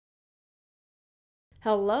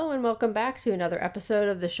Hello and welcome back to another episode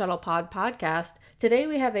of the Shuttlepod podcast. Today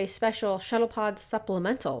we have a special Shuttlepod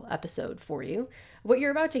supplemental episode for you. What you're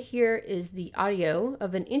about to hear is the audio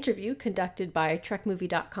of an interview conducted by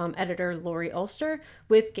TrekMovie.com editor Laurie Ulster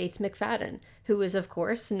with Gates McFadden, who is of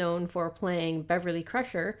course known for playing Beverly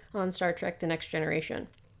Crusher on Star Trek The Next Generation.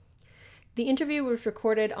 The interview was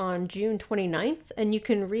recorded on June 29th, and you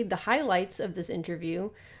can read the highlights of this interview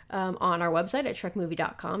on our website at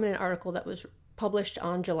TrekMovie.com in an article that was published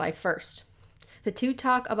on July 1st. The two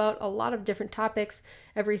talk about a lot of different topics,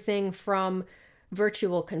 everything from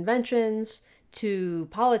virtual conventions to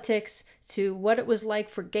politics to what it was like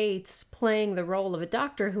for Gates playing the role of a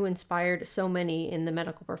doctor who inspired so many in the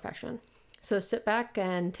medical profession. So sit back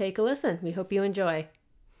and take a listen. We hope you enjoy.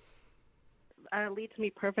 Leads me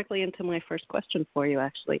perfectly into my first question for you,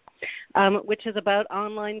 actually, which is about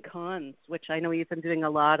online cons, which I know you've been doing a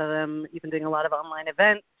lot of them. You've been doing a lot of online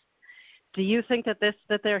events. Do you think that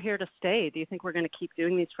they're here to stay? Do you think we're going to keep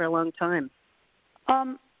doing these for a long time?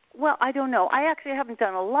 Well, I don't know. I actually haven't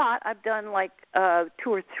done a lot. I've done like 2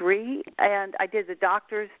 or 3, and I did the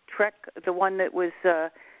Doctor's Trek, the one that was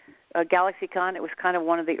GalaxyCon. It was kind of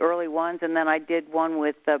one of the early ones, and then I did one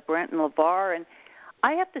with Brent and LeVar, and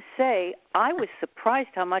I have to say, I was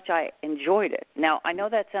surprised how much I enjoyed it. Now, I know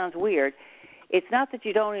that sounds weird. It's not that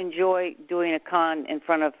you don't enjoy doing a con in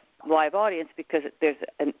front of live audience because there's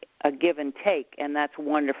a give and take, and that's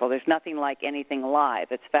wonderful. There's nothing like anything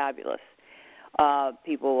live. It's fabulous.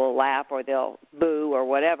 People will laugh or they'll boo or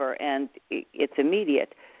whatever, and it's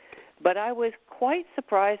immediate. But I was quite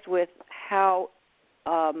surprised with how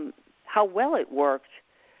well it worked,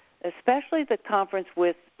 especially the conference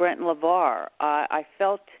with Brent and LeVar. I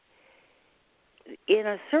felt in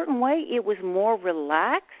a certain way it was more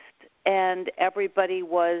relaxed, and everybody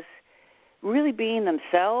was really being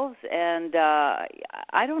themselves, and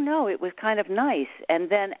I don't know, it was kind of nice. And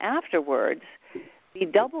then afterwards, the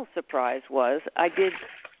double surprise was I did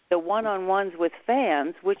the one-on-ones with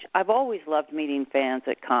fans, which I've always loved meeting fans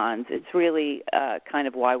at cons. It's really kind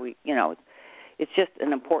of why it's just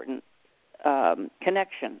an important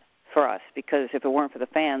connection for us, because if it weren't for the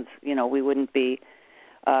fans, we wouldn't be,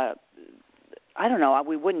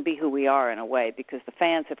 we wouldn't be who we are in a way, because the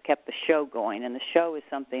fans have kept the show going, and the show is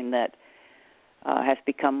something that has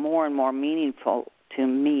become more and more meaningful to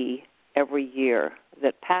me every year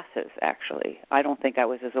that passes, actually. I don't think I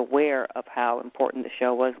was as aware of how important the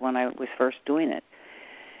show was when I was first doing it.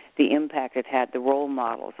 The impact it had, the role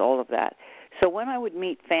models, all of that. So when I would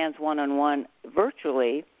meet fans one-on-one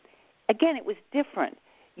virtually, again, it was different.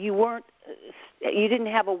 You didn't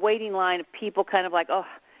have a waiting line of people kind of like, oh,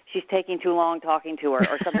 she's taking too long talking to her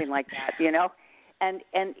or something like that, And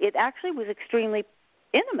it actually was extremely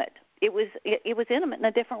intimate. It was intimate in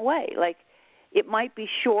a different way. Like, it might be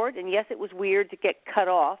short, and yes, it was weird to get cut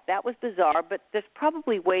off. That was bizarre, but there's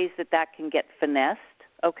probably ways that can get finessed,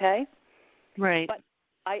 okay? Right. But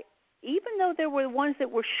even though there were ones that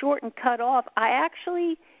were short and cut off, I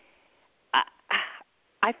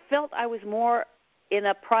felt I was more in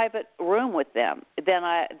a private room with them than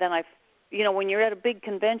I when you're at a big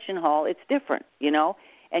convention hall, it's different,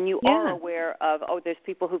 and you are aware of, there's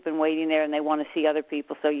people who've been waiting there and they want to see other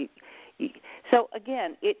people, so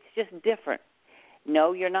again, it's just different.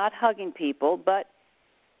 No, you're not hugging people, but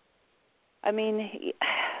I mean,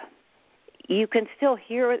 you can still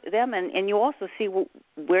hear them, and you also see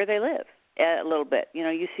where they live a little bit.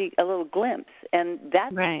 You see a little glimpse, and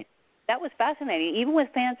that was fascinating. Even with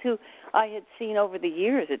fans who I had seen over the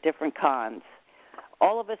years at different cons,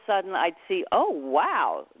 all of a sudden I'd see, oh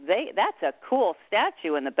wow, that's a cool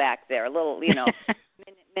statue in the back there, a little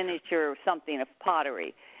miniature something of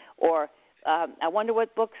pottery, or I wonder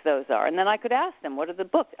what books those are. And then I could ask them, what are the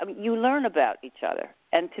books? I mean, you learn about each other.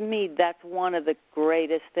 And to me, that's one of the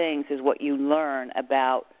greatest things, is what you learn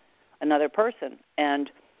about another person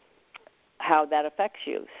and how that affects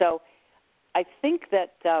you. So I think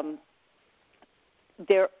that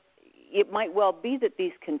it might well be that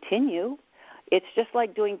these continue. It's just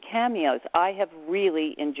like doing cameos. I have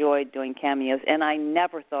really enjoyed doing cameos, and I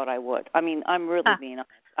never thought I would. I mean, I'm really being honest.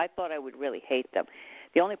 I thought I would really hate them.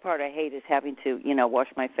 The only part I hate is having to, wash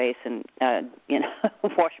my face and,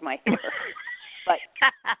 wash my hair. But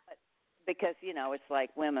because, it's like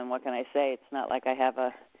women, what can I say? It's not like I have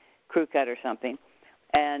a crew cut or something.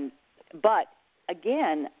 But,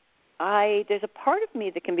 again, there's a part of me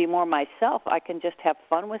that can be more myself. I can just have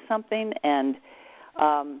fun with something, and,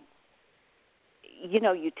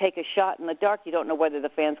 you take a shot in the dark. You don't know whether the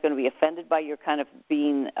fan's going to be offended by your kind of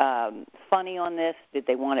being funny on this. Did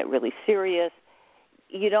they want it really serious?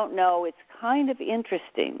 You don't know. It's kind of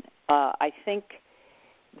interesting. I think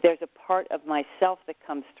there's a part of myself that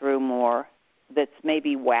comes through more that's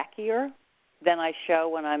maybe wackier than I show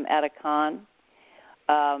when I'm at a con.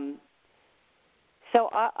 So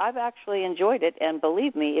I've actually enjoyed it, and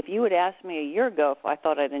believe me, if you had asked me a year ago if I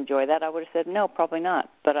thought I'd enjoy that, I would have said no, probably not.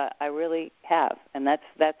 But I really have, and that's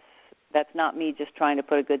not me just trying to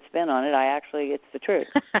put a good spin on it. It's the truth.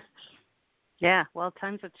 Yeah, well,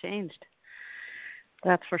 times have changed.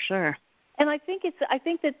 That's for sure. And I think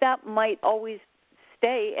that might always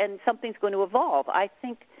stay, and something's going to evolve. I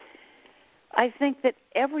think that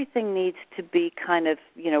everything needs to be kind of,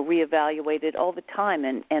 reevaluated all the time,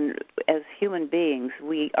 and as human beings,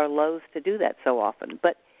 we are loath to do that so often.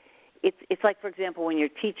 But it's like, for example, when you're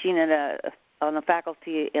teaching on a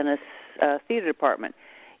faculty in a theater department,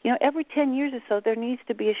 every 10 years or so there needs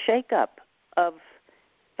to be a shake-up of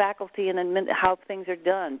faculty and how things are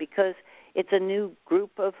done, because it's a new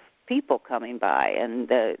group of people coming by, and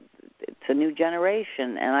it's a new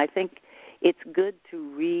generation, and I think it's good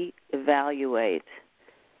to reevaluate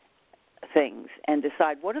things and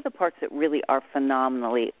decide what are the parts that really are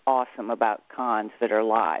phenomenally awesome about cons that are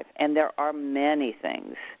live. And there are many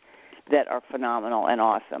things that are phenomenal and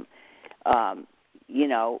awesome.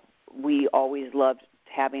 We always loved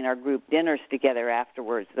having our group dinners together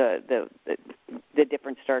afterwards, the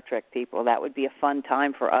different Star Trek people. That would be a fun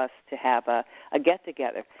time for us to have a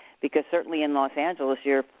get-together, because certainly in Los Angeles,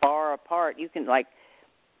 you're far apart. You can,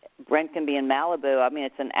 Brent can be in Malibu. I mean,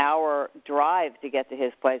 it's an hour drive to get to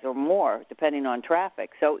his place or more, depending on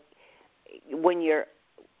traffic. So when you're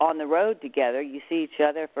on the road together, you see each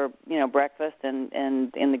other for, breakfast and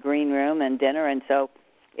in the green room and dinner. And so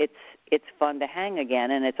it's fun to hang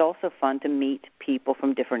again. And it's also fun to meet people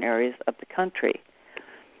from different areas of the country.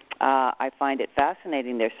 I find it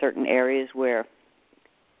fascinating. There's certain areas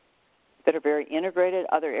that are very integrated,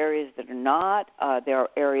 other areas that are not. There are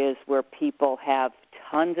areas where people have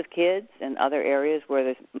tons of kids, and other areas where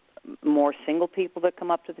there's more single people that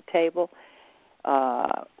come up to the table.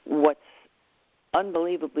 What's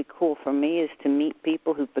unbelievably cool for me is to meet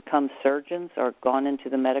people who've become surgeons or gone into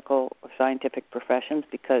the medical or scientific professions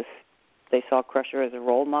because they saw Crusher as a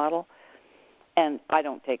role model. And I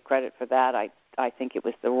don't take credit for that. I think it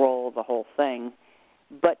was the role of the whole thing.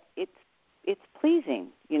 But it's pleasing,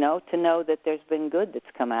 to know that there's been good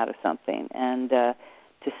that's come out of something, and to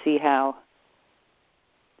see how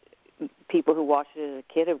people who watched it as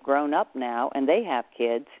a kid have grown up now, and they have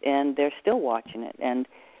kids, and they're still watching it. And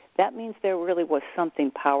that means there really was something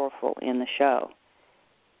powerful in the show.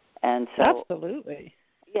 And so, absolutely.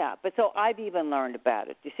 Yeah, but so I've even learned about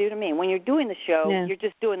it. Do you see what I mean? When you're doing the show, You're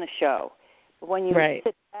just doing the show. But when you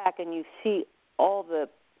sit back and you see all the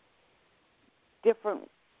different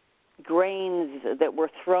grains that were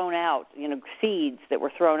thrown out, seeds that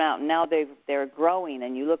were thrown out, and now they're growing,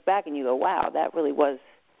 and you look back and you go, wow, that really was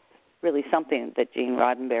something that Gene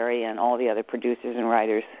Roddenberry and all the other producers and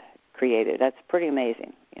writers created. That's pretty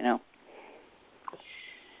amazing,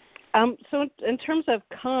 So in terms of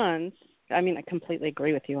cons, I mean, I completely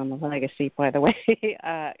agree with you on the legacy, by the way.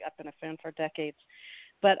 I've been a fan for decades.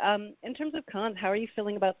 But in terms of cons, how are you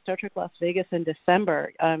feeling about Star Trek Las Vegas in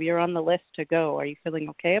December? You're on the list to go. Are you feeling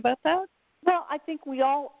okay about that? Well, I think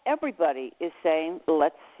everybody is saying,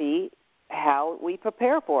 let's see how we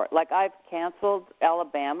prepare for it. Like, I've canceled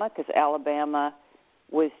Alabama because Alabama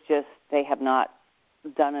was they have not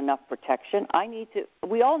done enough protection.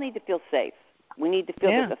 We all need to feel safe. We need to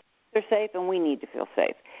feel that they're safe, and we need to feel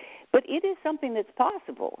safe. But it is something that's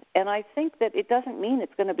possible, and I think that it doesn't mean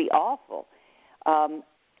it's going to be awful.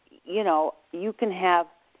 You can have,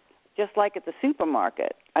 just like at the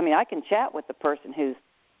supermarket, I mean, I can chat with the person who's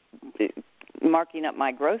marking up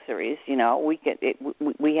my groceries.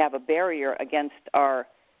 We have a barrier against our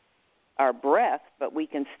breath, but we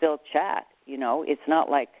can still chat. It's not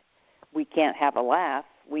like we can't have a laugh.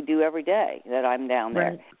 We do every day that I'm down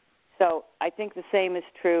there. Right. So I think the same is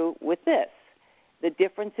true with this. The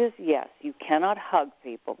difference is, yes, you cannot hug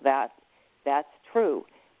people. That's true.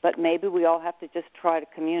 But maybe we all have to just try to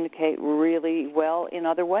communicate really well in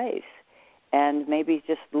other ways, and maybe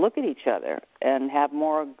just look at each other and have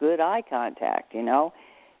more good eye contact,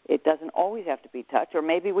 It doesn't always have to be touch, or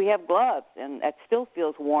maybe we have gloves, and that still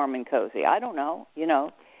feels warm and cozy. I don't know,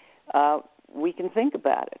 we can think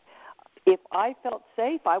about it. If I felt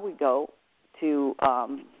safe, I would go to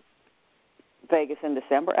Vegas in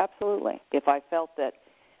December, absolutely. If I felt that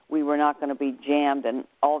we were not going to be jammed and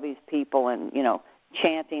all these people and,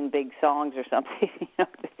 chanting big songs or something.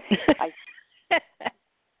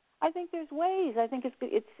 I think there's ways. I think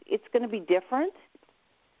it's going to be different,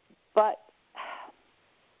 but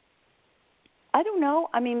I don't know.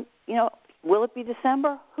 I mean, will it be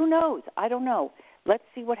December? Who knows? I don't know. let's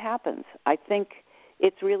see what happens. I think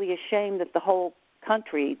it's really a shame that the whole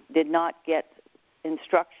country did not get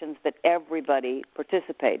instructions that everybody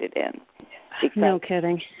participated in. Because, no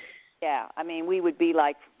kidding. Yeah, I mean, we would be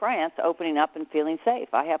like France, opening up and feeling safe.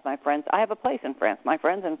 I have a place in France. My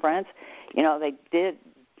friends in France,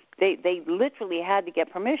 they literally had to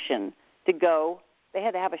get permission to go. They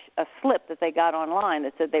had to have a slip that they got online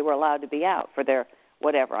that said they were allowed to be out for their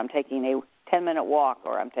whatever. I'm taking a 10-minute walk,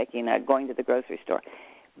 or I'm going to the grocery store.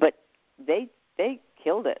 But they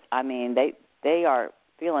killed it. I mean, they are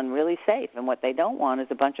feeling really safe, and what they don't want is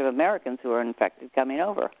a bunch of Americans who are infected coming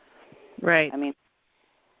over. Right. I mean,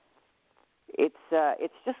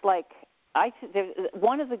 it's just like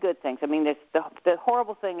one of the good things. I mean, the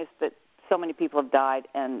horrible thing is that so many people have died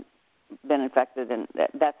and been infected, and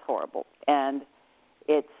that's horrible. And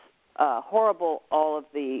it's horrible, all of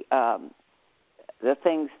the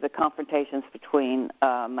things, the confrontations between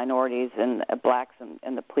minorities and blacks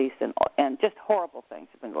and the police, and just horrible things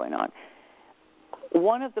have been going on.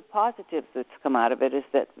 One of the positives that's come out of it is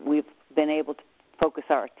that we've been able to focus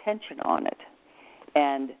our attention on it.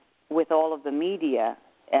 And with all of the media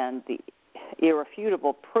and the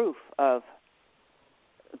irrefutable proof of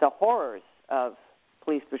the horrors of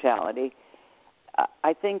police brutality,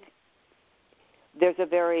 I think there's a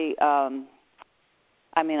very, I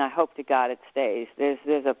hope to God it stays.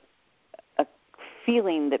 There's a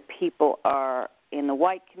feeling that people are in the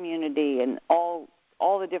white community and all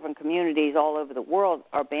the different communities all over the world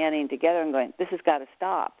are banding together and going, this has got to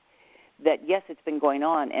stop. That, yes, it's been going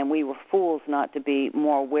on, and we were fools not to be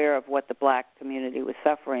more aware of what the black community was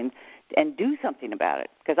suffering and do something about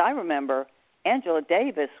it. Because I remember Angela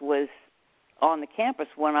Davis was on the campus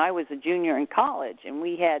when I was a junior in college, and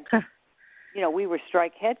we had, we were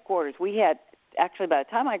strike headquarters. We had, actually, by the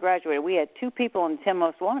time I graduated, we had 2 people on the 10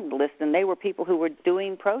 Most Wanted list, and they were people who were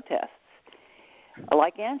doing protests,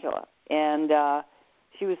 like Angela. And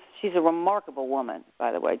she's a remarkable woman,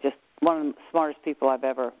 by the way, just one of the smartest people I've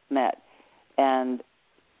ever met. And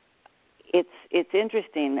it's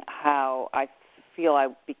interesting how I feel I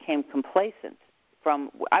became complacent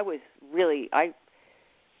I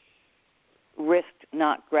risked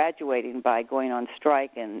not graduating by going on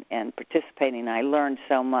strike and participating. I learned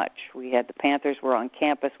so much. We had the Panthers were on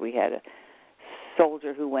campus. We had a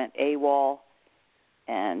soldier who went AWOL,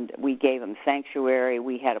 and we gave him sanctuary.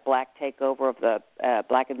 We had a black takeover of the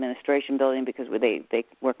black administration building because they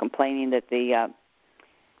were complaining that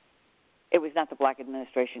it was not the black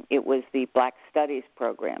administration, it was the Black Studies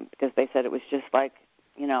program, because they said it was just like,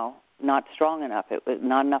 not strong enough. It was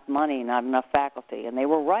not enough money, not enough faculty, and they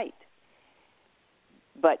were right.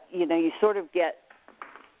 But, you sort of get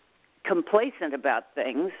complacent about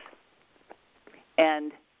things,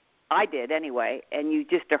 and I did anyway, and you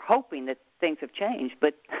just are hoping that things have changed,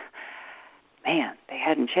 but, man, they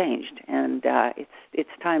hadn't changed, and it's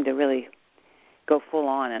time to really go full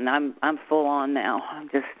on, and I'm full on now. I'm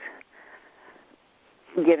just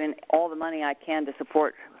giving all the money I can to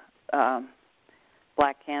support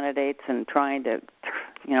black candidates and trying to,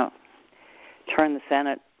 turn the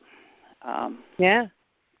Senate. Yeah.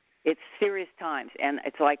 It's serious times, and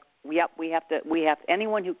it's like, we have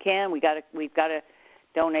anyone who can, we've got to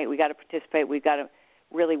donate, we've got to participate, we've got to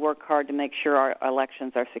really work hard to make sure our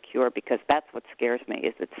elections are secure, because that's what scares me,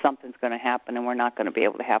 is that something's going to happen and we're not going to be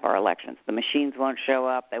able to have our elections. The machines won't show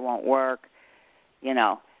up, they won't work,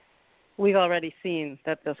 We've already seen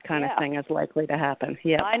that this kind of thing is likely to happen.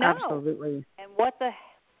 Yeah, I know. Absolutely. And what the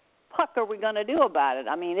fuck are we going to do about it?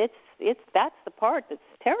 I mean, that's the part that's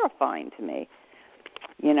terrifying to me,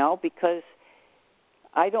 because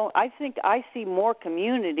I think I see more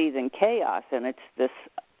community than chaos, and it's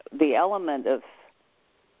the element of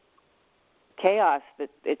chaos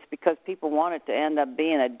that it's because people want it to end up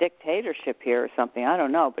being a dictatorship here or something. I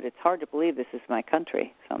don't know, but it's hard to believe this is my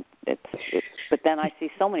country. So but then I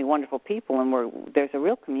see so many wonderful people, and there's a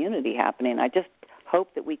real community happening. I just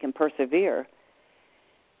hope that we can persevere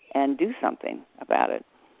and do something about it.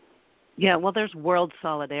 Yeah, well, there's world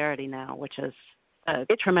solidarity now, which is a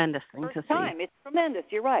tremendous thing to see. It's tremendous,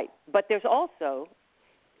 you're right. But there's also,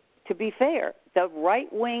 to be fair, the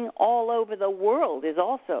right wing all over the world is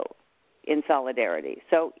also in solidarity.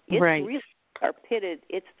 So it's really are pitted.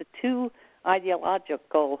 It's the 2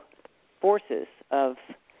 ideological forces of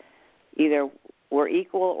either we're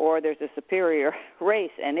equal or there's a superior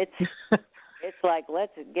race, and it's like,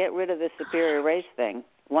 let's get rid of this superior race thing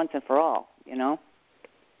once and for all,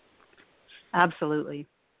 Absolutely.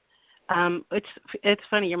 It's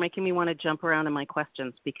funny, you're making me want to jump around in my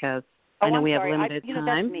questions because I know we have limited time.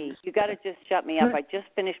 That's me. You got to just shut me up. I just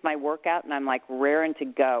finished my workout and I'm like raring to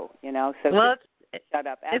go. So well, shut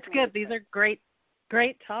up. It's good. These are great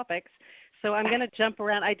great topics. So I'm going to jump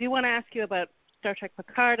around. I do want to ask you about Star Trek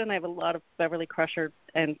Picard, and I have a lot of Beverly Crusher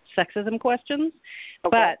and sexism questions. Okay.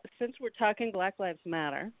 But since we're talking Black Lives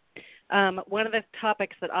Matter, one of the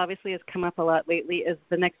topics that obviously has come up a lot lately is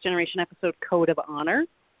the Next Generation episode Code of Honor,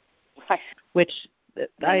 which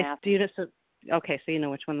I do. Okay, so you know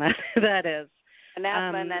which one that is.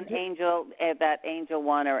 Anathema and then Angel, that Angel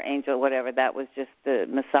 1 or Angel whatever, that was just the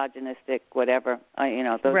misogynistic whatever.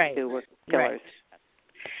 Those two were killers. Right.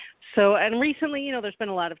 So, and recently, there's been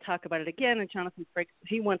a lot of talk about it again, and Jonathan Frakes,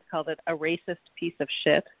 he once called it a racist piece of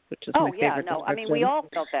shit, which is my favorite description. I mean, we all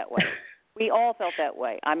felt that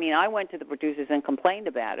way. I mean, I went to the producers and complained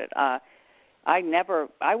about it. I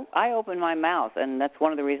opened my mouth, and that's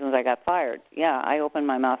one of the reasons I got fired. Yeah, I opened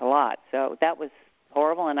my mouth a lot. So that was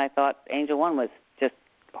horrible, and I thought Angel 1 was just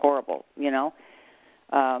horrible,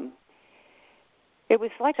 It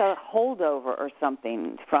was like a holdover or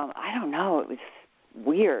something from, I don't know, it was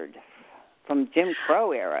weird, from Jim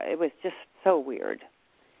Crow era. It was just so weird.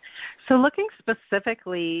 So looking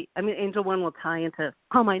specifically, I mean, Angel 1 will tie into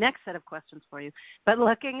my next set of questions for you, but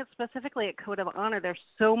looking specifically at Code of Honor, there's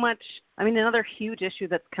so much, another huge issue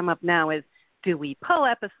that's come up now is, do we pull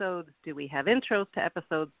episodes? Do we have intros to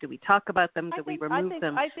episodes? Do we talk about them? Do we remove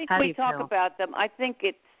them? I think we talk about them. I think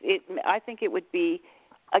it would be,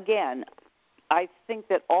 again, I think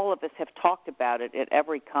that all of us have talked about it at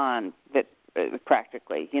every con that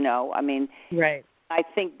practically, Right. I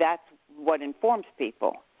think that's what informs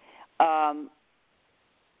people. On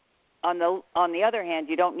the other hand,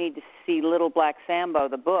 you don't need to see Little Black Sambo,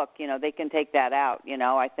 the book. They can take that out.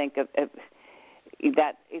 I think of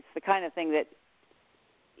that it's the kind of thing that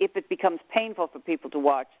if it becomes painful for people to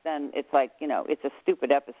watch, then it's like, it's a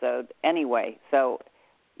stupid episode anyway, so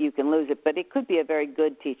you can lose it. But it could be a very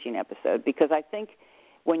good teaching episode, because I think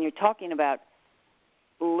when you're talking about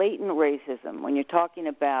latent racism, when you're talking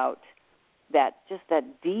about that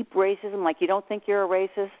deep racism, like you don't think you're a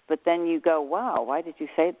racist, but then you go, wow, why did you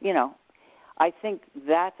say, I think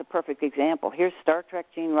that's a perfect example. Here's Star Trek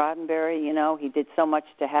Gene Roddenberry, he did so much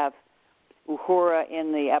to have Uhura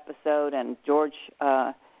in the episode and George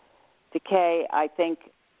Takei. I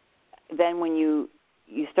think then when you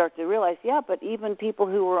start to realize, but even people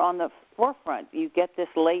who were on the forefront, you get this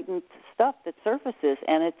latent stuff that surfaces,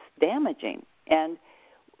 and it's damaging. And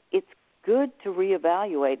it's good to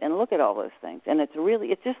reevaluate and look at all those things. And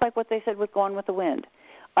it's just like what they said with Gone with the Wind.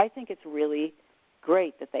 I think it's really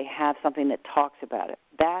great that they have something that talks about it.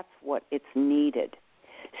 That's what it's needed.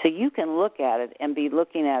 So you can look at it and be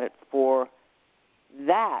looking at it for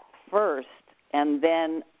that first, and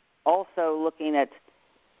then also looking at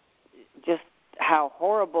just how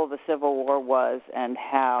horrible the Civil War was, and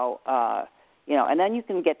how and then you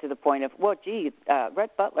can get to the point of, well, gee,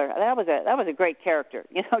 Rhett Butler, that was a great character.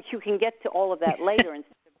 You can get to all of that later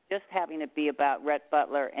instead of just having it be about Rhett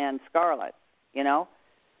Butler and Scarlett.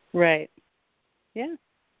 Right. Yeah.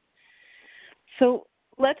 So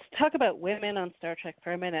let's talk about women on Star Trek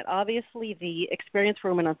for a minute. Obviously, the experience for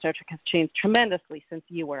women on Star Trek has changed tremendously since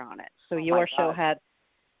you were on it. So your show had,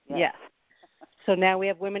 yes. So now we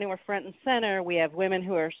have women who are front and center. We have women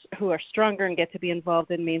who are stronger and get to be involved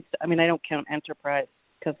in I don't count Enterprise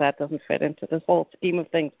because that doesn't fit into this whole scheme of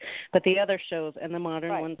things, but the other shows and the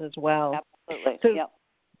modern ones as well. Absolutely. So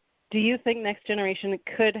do you think Next Generation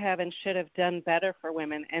could have and should have done better for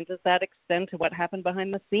women, and does that extend to what happened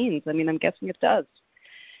behind the scenes? I'm guessing it does.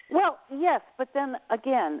 Well, yes, but then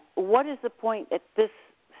again, what is the point at this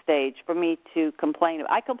stage for me to complain?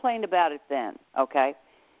 I complained about it then, okay?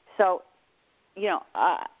 So,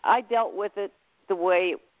 I dealt with it the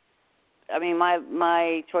way,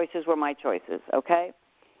 my choices were my choices, okay?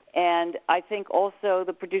 And I think also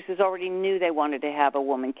the producers already knew they wanted to have a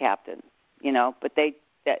woman captain, but they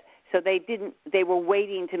were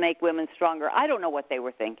waiting to make women stronger. I don't know what they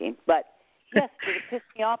were thinking, but yes, did it piss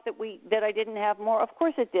me off that I didn't have more? Of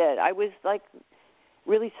course it did. I was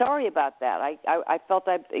really sorry about that. I felt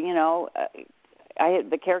the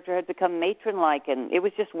character had become matron-like, and it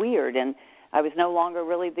was just weird, and I was no longer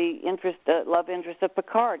really the love interest of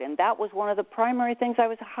Picard, and that was one of the primary things. I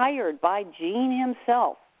was hired by Gene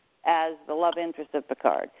himself as the love interest of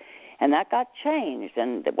Picard, and that got changed,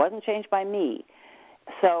 and it wasn't changed by me.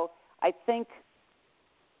 So I think,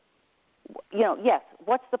 yes,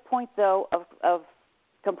 what's the point, though, of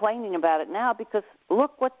complaining about it now? Because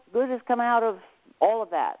look what good has come out of all of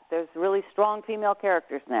that. There's really strong female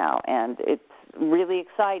characters now, and it's really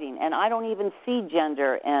exciting. And I don't even see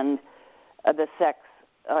gender and the sex,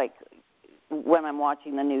 when I'm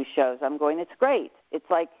watching the new shows. I'm going, it's great. It's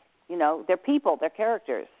like, they're people, they're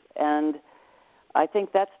characters. And I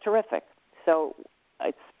think that's terrific. So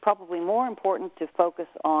it's probably more important to focus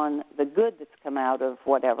on the good that's come out of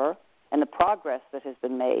whatever and the progress that has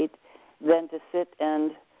been made than to sit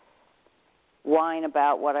and whine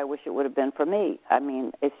about what I wish it would have been for me. I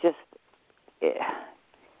mean, it's just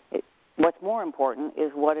what's more important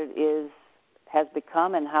is what it has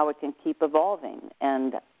become and how it can keep evolving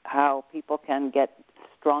and how people can get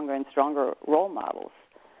stronger and stronger role models,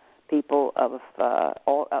 people of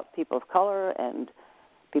people of color and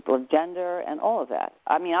people of gender and all of that.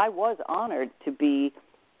 I mean, I was honored to be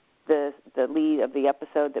the lead of the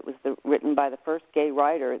episode that was written by the first gay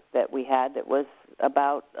writer that we had that was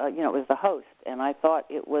about, it was the host. And I thought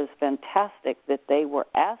it was fantastic that they were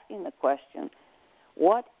asking the question,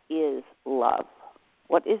 what is love?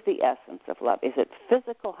 What is the essence of love? Is it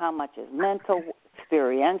physical? How much is mental,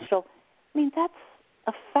 experiential? I mean, that's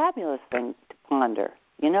a fabulous thing to ponder,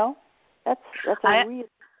 you know? That's a really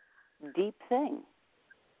deep thing.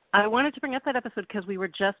 I wanted to bring up that episode because we were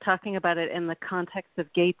just talking about it in the context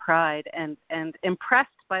of gay pride and impressed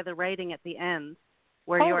by the writing at the end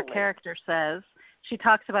where your character says, she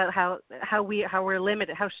talks about how we're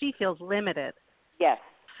limited, how she feels limited. Yes.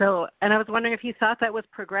 So, and I was wondering if you thought that was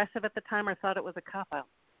progressive at the time or thought it was a cop-out.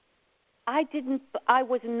 I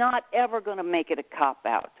was not ever going to make it a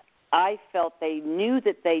cop-out. I felt they knew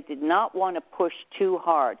that they did not want to push too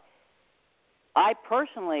hard. I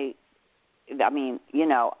personally, I mean,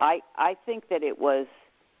 I think that it was,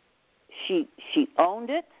 she owned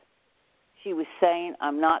it. She was saying,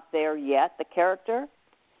 I'm not there yet, the character.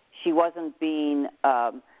 She wasn't being,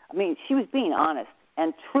 she was being honest.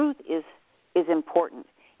 And truth is important.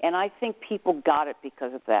 And I think people got it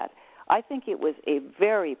because of that. I think it was a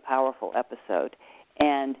very powerful episode.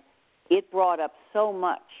 And it brought up so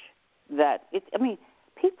much that,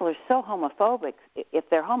 people are so homophobic. If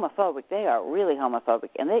they're homophobic, they are really homophobic.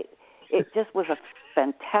 And it just was a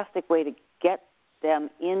fantastic way to get them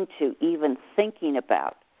into even thinking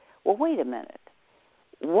about, well, wait a minute.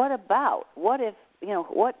 What if,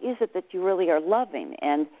 what is it that you really are loving?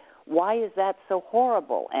 And why is that so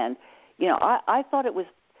horrible? And, I thought it was,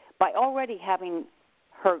 by already having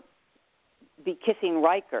her be kissing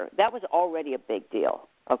Riker, that was already a big deal,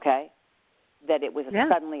 okay? That it was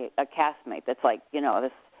suddenly a castmate that's like,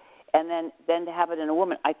 this. And then to have it in a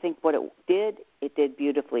woman, I think what it did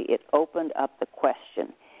beautifully. It opened up the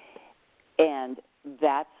question. And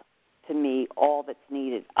that's, to me, all that's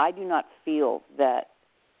needed. I do not feel that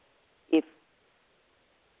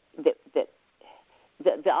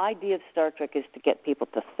the idea of Star Trek is to get people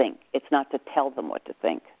to think. It's not to tell them what to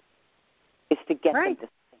think. It's to get them to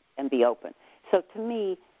think and be open. So to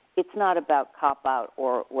me, it's not about cop-out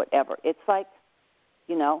or whatever. It's like,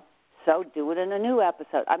 so do it in a new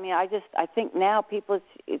episode. I mean, I think now people,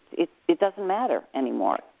 it doesn't matter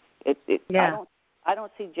anymore. I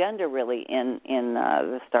don't see gender really in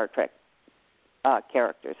the Star Trek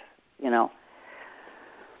characters.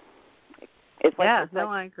 It's like,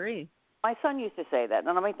 I agree. My son used to say that,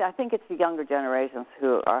 and I think it's the younger generations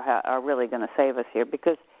who are really going to save us here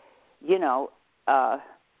because,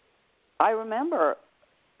 I remember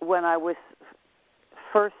when I was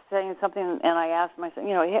first saying something, and I asked my son,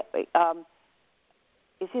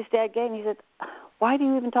 is his dad gay? And he said, why do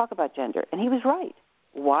you even talk about gender? And he was right.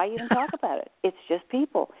 Why even talk about it? It's just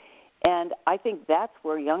people. And I think that's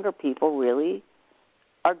where younger people really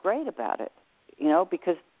are great about it,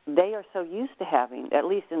 because they are so used to having, at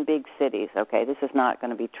least in big cities, okay, this is not going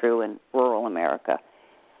to be true in rural America.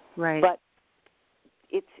 Right. But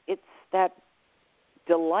it's that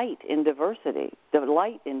delight in diversity,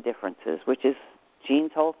 delight in differences, which is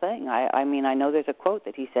Gene's whole thing. I know there's a quote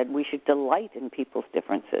that he said, we should delight in people's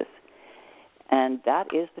differences. And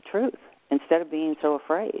that is the truth, instead of being so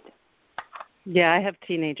afraid. Yeah, I have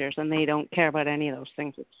teenagers, and they don't care about any of those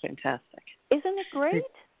things. It's fantastic. Isn't it great?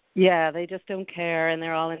 Yeah, they just don't care, and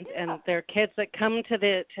they're all in, and they're kids that come to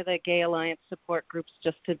the Gay Alliance support groups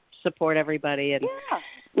just to support everybody, and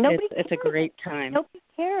it's a great time. Nobody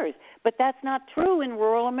cares, but that's not true in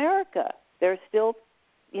rural America. There's still,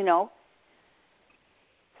 it's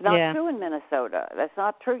not true in Minnesota. That's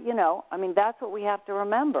not true. That's what we have to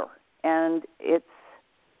remember, and it's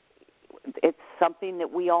something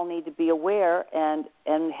that we all need to be aware and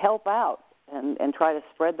help out and try to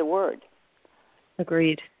spread the word.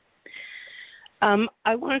 Agreed.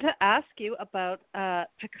 I wanted to ask you about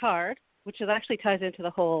Picard, which actually ties into the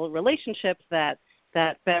whole relationship that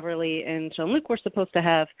Beverly and Jean-Luc were supposed to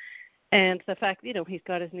have, and the fact, he's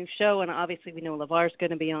got his new show, and obviously we know LeVar's going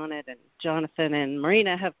to be on it, and Jonathan and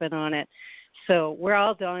Marina have been on it, so we're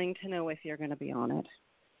all dying to know if you're going to be on it.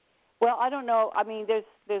 Well, I don't know. I mean,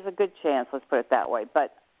 there's a good chance, let's put it that way,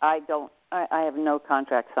 but I have no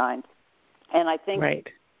contract signed. And I think right.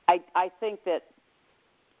 I think that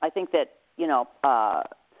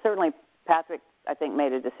certainly Patrick, I think,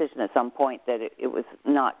 made a decision at some point that it was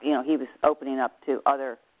not, he was opening up to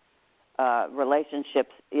other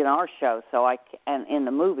relationships in our show, and in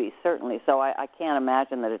the movies certainly. So I can't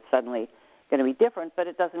imagine that it's suddenly going to be different. But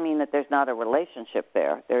it doesn't mean that there's not a relationship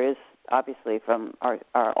there. There is, obviously, from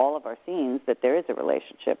all of our scenes, that there is a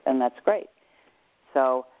relationship, and that's great.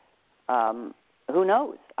 So who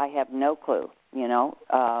knows? I have no clue.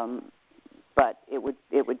 But it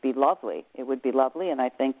would be lovely. It would be lovely, and I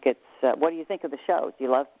think it's. What do you think of the show? Do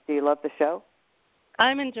you love the show?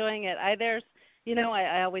 I'm enjoying it. I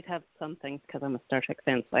always have some things because I'm a Star Trek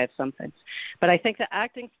fan, so I have some things. But I think the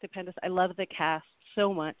acting's stupendous. I love the cast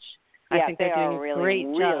so much. Yeah, I think they're doing a great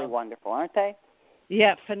job. Really wonderful, aren't they?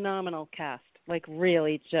 Yeah, phenomenal cast. Like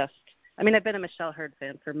really, just. I mean, I've been a Michelle Hurd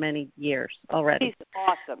fan for many years already. She's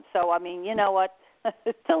awesome. So I mean, you know what?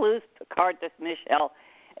 To lose Picard to Michelle,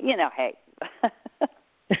 hey.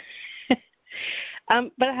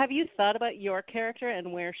 But have you thought about your character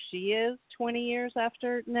and where she is 20 years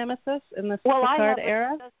after Nemesis in the Picard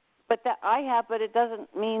era? But it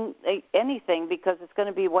doesn't mean anything because it's going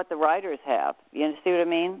to be what the writers have. You see what I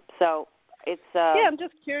mean? So it's. Yeah, I'm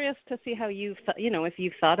just curious to see how if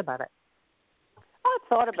you've thought about it. I've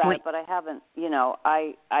thought about it, but I haven't.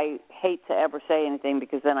 I hate to ever say anything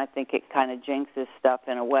because then I think it kind of jinxes stuff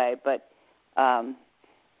in a way. But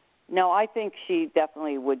no, I think she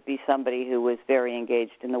definitely would be somebody who was very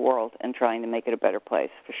engaged in the world and trying to make it a better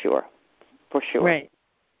place, for sure. For sure. Right.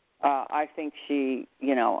 I think she,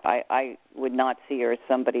 I would not see her as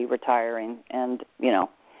somebody retiring. And,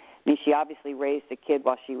 she obviously raised a kid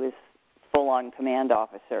while she was full-on command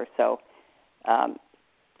officer. So,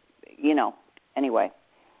 anyway.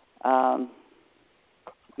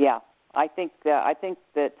 Yeah. I think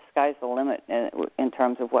that sky's the limit in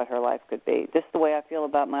terms of what her life could be. This is the way I feel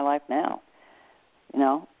about my life now.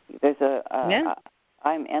 There's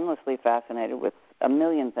I'm endlessly fascinated with a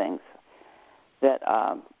million things that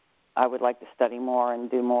I would like to study more and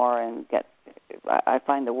do more and get. I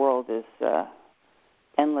find the world is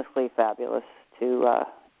endlessly fabulous to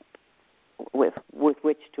with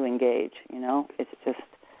which to engage. It's just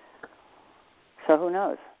so who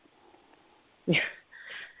knows.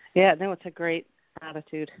 Yeah, no, it's a great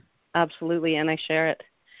attitude. Absolutely, and I share it.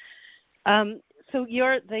 So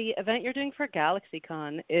the event you're doing for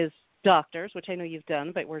GalaxyCon is doctors, which I know you've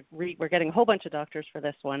done, but we're getting a whole bunch of doctors for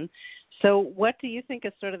this one. So what do you think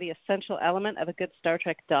is sort of the essential element of a good Star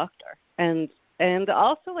Trek doctor? And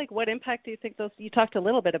also, what impact do you think you talked a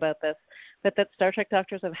little bit about this, that Star Trek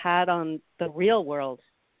doctors have had on the real world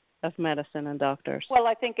of medicine and doctors? Well,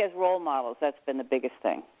 I think as role models, that's been the biggest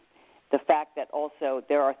thing. The fact that also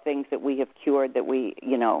there are things that we have cured that we,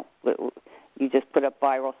 you just put up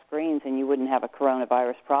viral screens and you wouldn't have a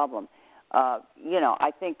coronavirus problem.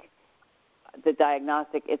 I think the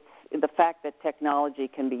diagnostic, it's the fact that technology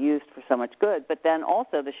can be used for so much good, but then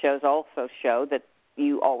also the shows also show that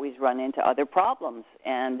you always run into other problems.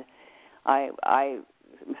 And I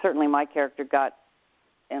certainly my character got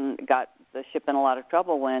the ship in a lot of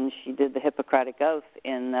trouble when she did the Hippocratic Oath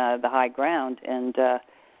in the high ground, and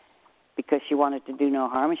because she wanted to do no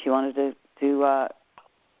harm and she wanted to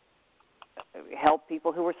help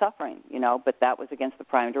people who were suffering, but that was against the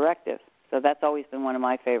Prime Directive. So that's always been one of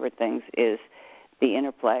my favorite things is the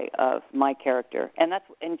interplay of my character. And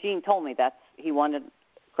Gene told me he wanted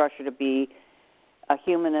Crusher to be a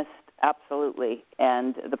humanist, absolutely,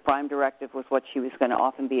 and the Prime Directive was what she was going to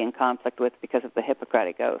often be in conflict with because of the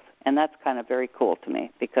Hippocratic Oath. And that's kind of very cool to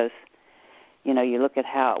me because you look at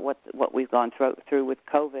what we've gone through with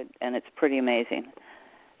COVID, and it's pretty amazing.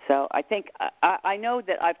 So I think I know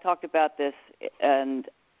that I've talked about this and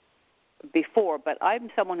before, but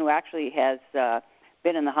I'm someone who actually has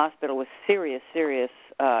been in the hospital with serious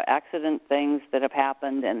accident things that have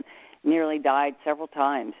happened and nearly died several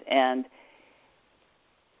times. And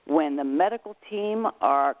when the medical team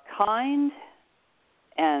are kind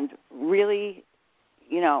and really,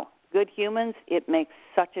 good humans, it makes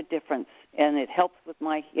such a difference, and it helps with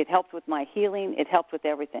my healing. It helps with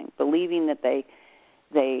everything. Believing that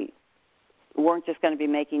they weren't just going to be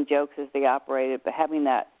making jokes as they operated, but having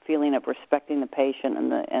that feeling of respecting the patient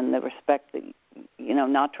and the respect that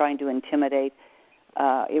not trying to intimidate.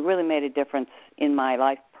 It really made a difference in my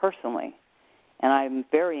life personally, and I'm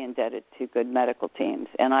very indebted to good medical teams.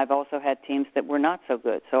 And I've also had teams that were not so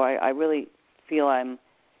good. So I really feel I'm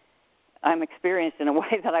experienced in a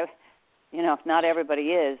way that not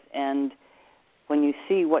everybody is. And when you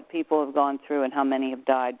see what people have gone through and how many have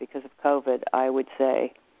died because of COVID, I would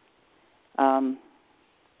say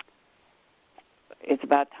it's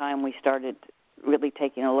about time we started really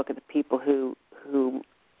taking a look at the people who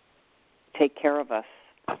take care of us,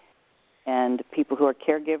 and people who are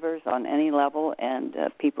caregivers on any level, and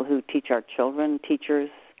people who teach our children, teachers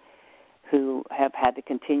who have had to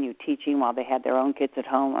continue teaching while they had their own kids at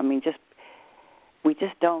home. I mean, we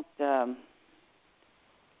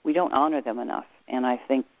don't honor them enough, and I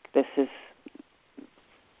think this has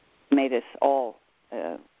made us all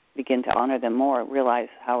begin to honor them more, realize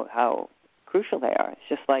how crucial they are. It's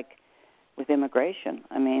just like with immigration.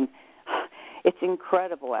 I mean, it's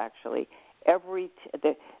incredible, actually.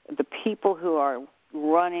 The people who are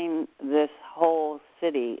running this whole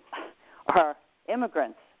city are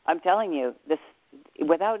immigrants. I'm telling you,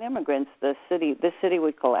 without immigrants, this city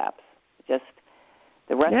would collapse. Just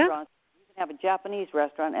the restaurants. You can have a Japanese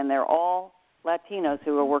restaurant, and they're all Latinos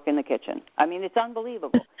who are working the kitchen. I mean, it's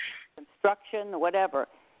unbelievable. Construction, whatever.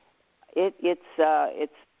 It's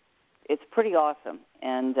pretty awesome,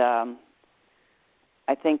 and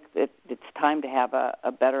I think that it's time to have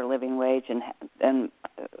a better living wage, and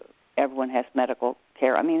everyone has medical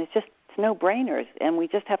care. I mean, it's no-brainers, and we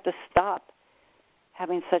just have to stop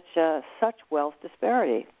having such wealth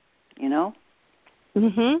disparity. You know.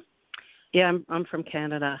 Mhm. Yeah, I'm from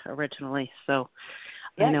Canada originally, so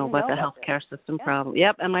yeah, I know about the healthcare system problem.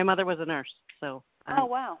 Yep, and my mother was a nurse, so I'm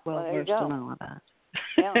wow. well there you versed go. in all of that.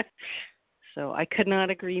 Yeah. So I could not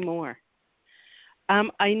agree more.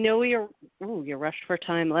 I know you're rushed for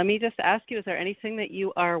time. Let me just ask you, is there anything that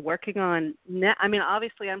you are working on now? I mean,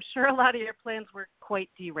 obviously, I'm sure a lot of your plans were quite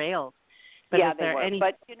derailed. But yeah, is there they were. any...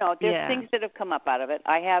 But, there's things that have come up out of it.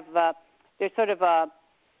 I have, there's sort of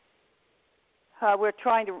we're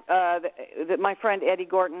trying to, my friend Eddie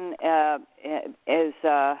Gorton is,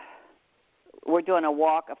 we're doing a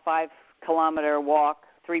walk, a 5-kilometer walk,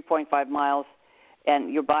 3.5 miles,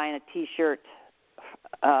 and you're buying a T-shirt,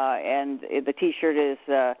 and the T-shirt is,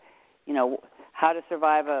 how to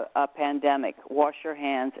survive a pandemic, wash your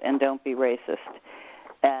hands, and don't be racist.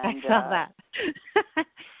 And, I saw that.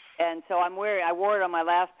 And so I wore it on my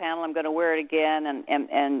last panel. I'm going to wear it again.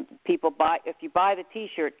 And people if you buy the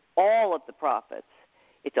T-shirt, all of the profits,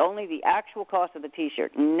 it's only the actual cost of the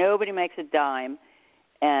T-shirt. Nobody makes a dime,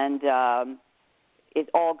 and it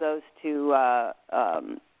all goes to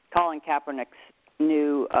Colin Kaepernick's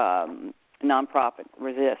new nonprofit,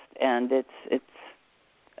 Resist, and it's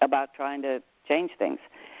about trying to change things.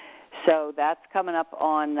 So that's coming up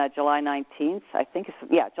on July 19th. I think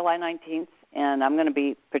July 19th. And I'm going to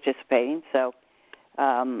be participating, so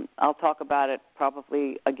I'll talk about it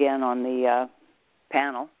probably again on the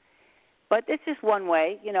panel. But it's just one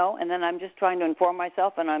way, and then I'm just trying to inform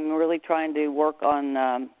myself, and I'm really trying to work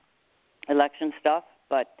on election stuff.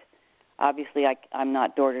 But obviously I'm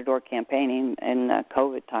not door-to-door campaigning in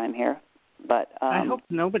COVID time here. But I hope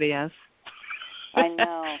nobody is. I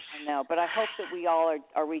know, but I hope that we all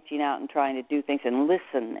are reaching out and trying to do things and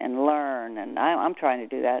listen and learn, and I'm trying to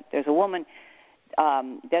do that. There's a woman,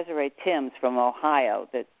 Desiree Timms from Ohio,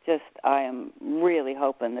 that I am really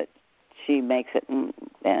hoping that she makes it,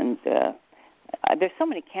 and there's so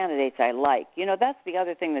many candidates I like. That's the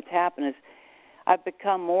other thing that's happened is I've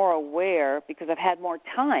become more aware, because I've had more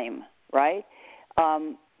time, right,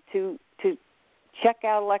 to check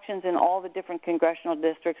out elections in all the different congressional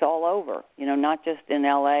districts all over, not just in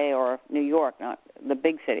L.A. or New York, not the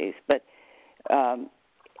big cities. But and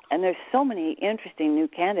there's so many interesting new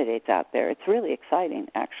candidates out there. It's really exciting,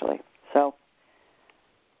 actually. So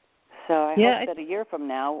I hope that a year from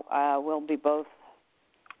now we'll be both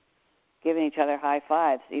giving each other high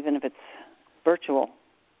fives, even if it's virtual.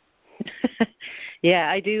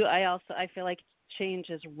 Yeah, I do. I feel like change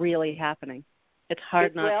is really happening. It's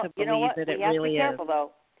hard not to believe that it really is. We have to be careful,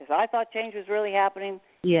 though, because I thought change was really happening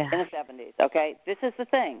in the 70s, okay? This is the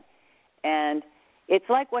thing. And it's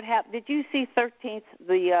like what happened. Did you see 13th,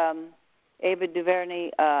 the Ava DuVernay,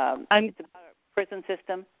 it's about a prison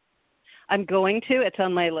system? I'm going to. It's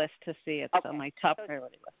on my list to see. It's on my top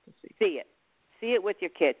priority list to see. See it. See it with your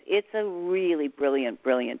kids. It's a really brilliant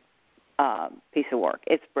piece of work.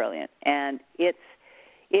 It's brilliant. And it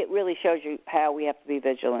really shows you how we have to be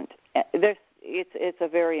vigilant. It's a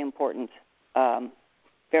very important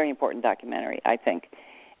documentary, I think.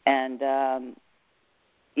 And,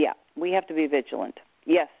 we have to be vigilant.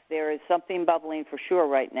 Yes, there is something bubbling for sure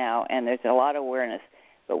right now, and there's a lot of awareness.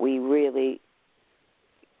 But we really,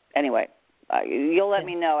 anyway, you'll let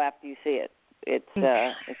me know after you see it. It's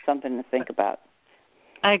something to think about.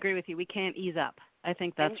 I agree with you. We can't ease up. I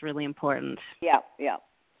think that's really important. Yeah. Okay,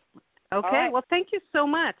 right. Well, thank you so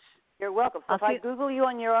much. You're welcome. So if I Google you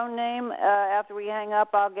on your own name after we hang up,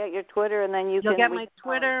 I'll get your Twitter, and then you'll get my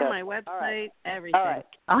Twitter, my website, everything.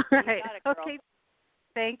 All right. Okay.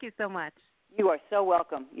 Thank you so much. You are so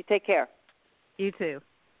welcome. You take care. You too.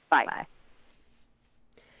 Bye. Bye.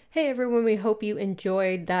 Hey everyone, we hope you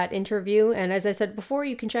enjoyed that interview. And as I said before,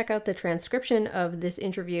 you can check out the transcription of this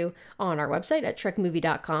interview on our website at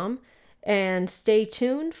trekmovie.com. And stay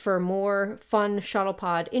tuned for more fun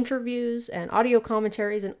Shuttlepod interviews and audio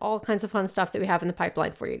commentaries and all kinds of fun stuff that we have in the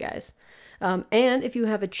pipeline for you guys. And if you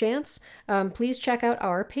have a chance, please check out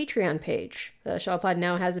our Patreon page. Shuttlepod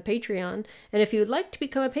now has a Patreon. And if you'd like to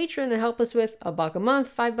become a patron and help us with $1 a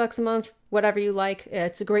month, $5 a month, whatever you like,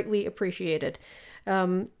 it's greatly appreciated.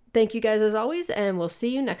 Thank you guys as always, and we'll see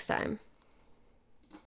you next time.